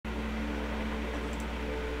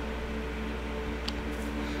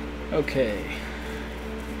Okay,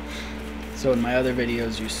 so in my other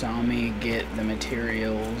videos you saw me get the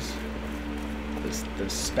materials, the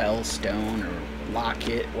spell stone or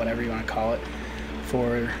locket, whatever you want to call it,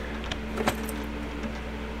 for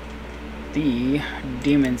the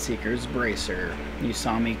Demon Seeker's Bracer. You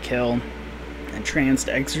saw me kill Entranced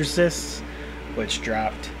Exorcists, which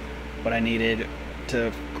dropped what I needed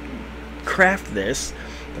to craft this.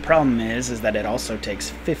 The problem is that it also takes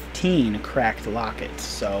 15 cracked lockets,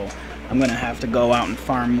 so I'm going to have to go out and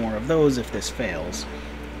farm more of those if this fails.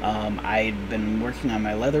 I'd been working on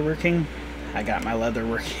my leatherworking. I got my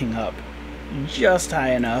leatherworking up just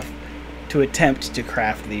high enough to attempt to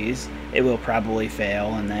craft these. It will probably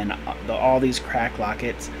fail, and then all these crack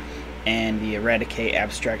lockets and the Eradicate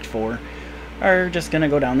Abstract 4 are just going to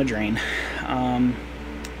go down the drain.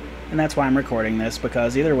 And that's why I'm recording this,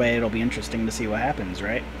 because either way it'll be interesting to see what happens,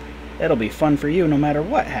 right? It'll be fun for you no matter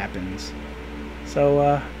what happens.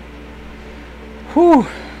 So, whew!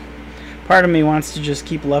 Part of me wants to just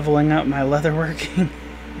keep leveling up my leatherworking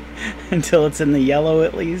until it's in the yellow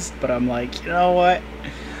at least, but I'm like, you know what?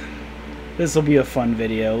 This will be a fun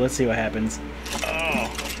video. Let's see what happens.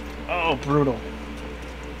 Oh, brutal.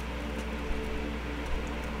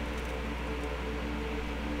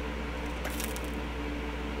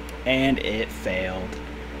 And it failed.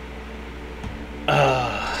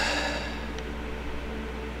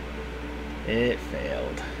 It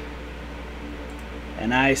failed.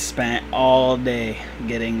 And I spent all day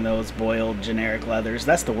getting those boiled generic leathers.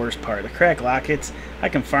 That's the worst part. The crack lockets, I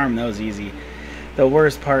can farm those easy. The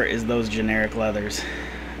worst part is those generic leathers.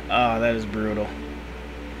 Oh, that is brutal.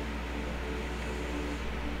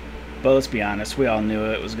 But let's be honest, we all knew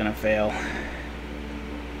it was gonna fail.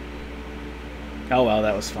 Oh well,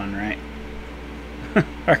 that was fun, right?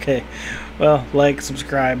 Okay, well, like,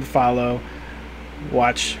 subscribe, follow,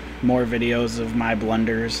 watch more videos of my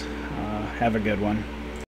blunders. Have a good one.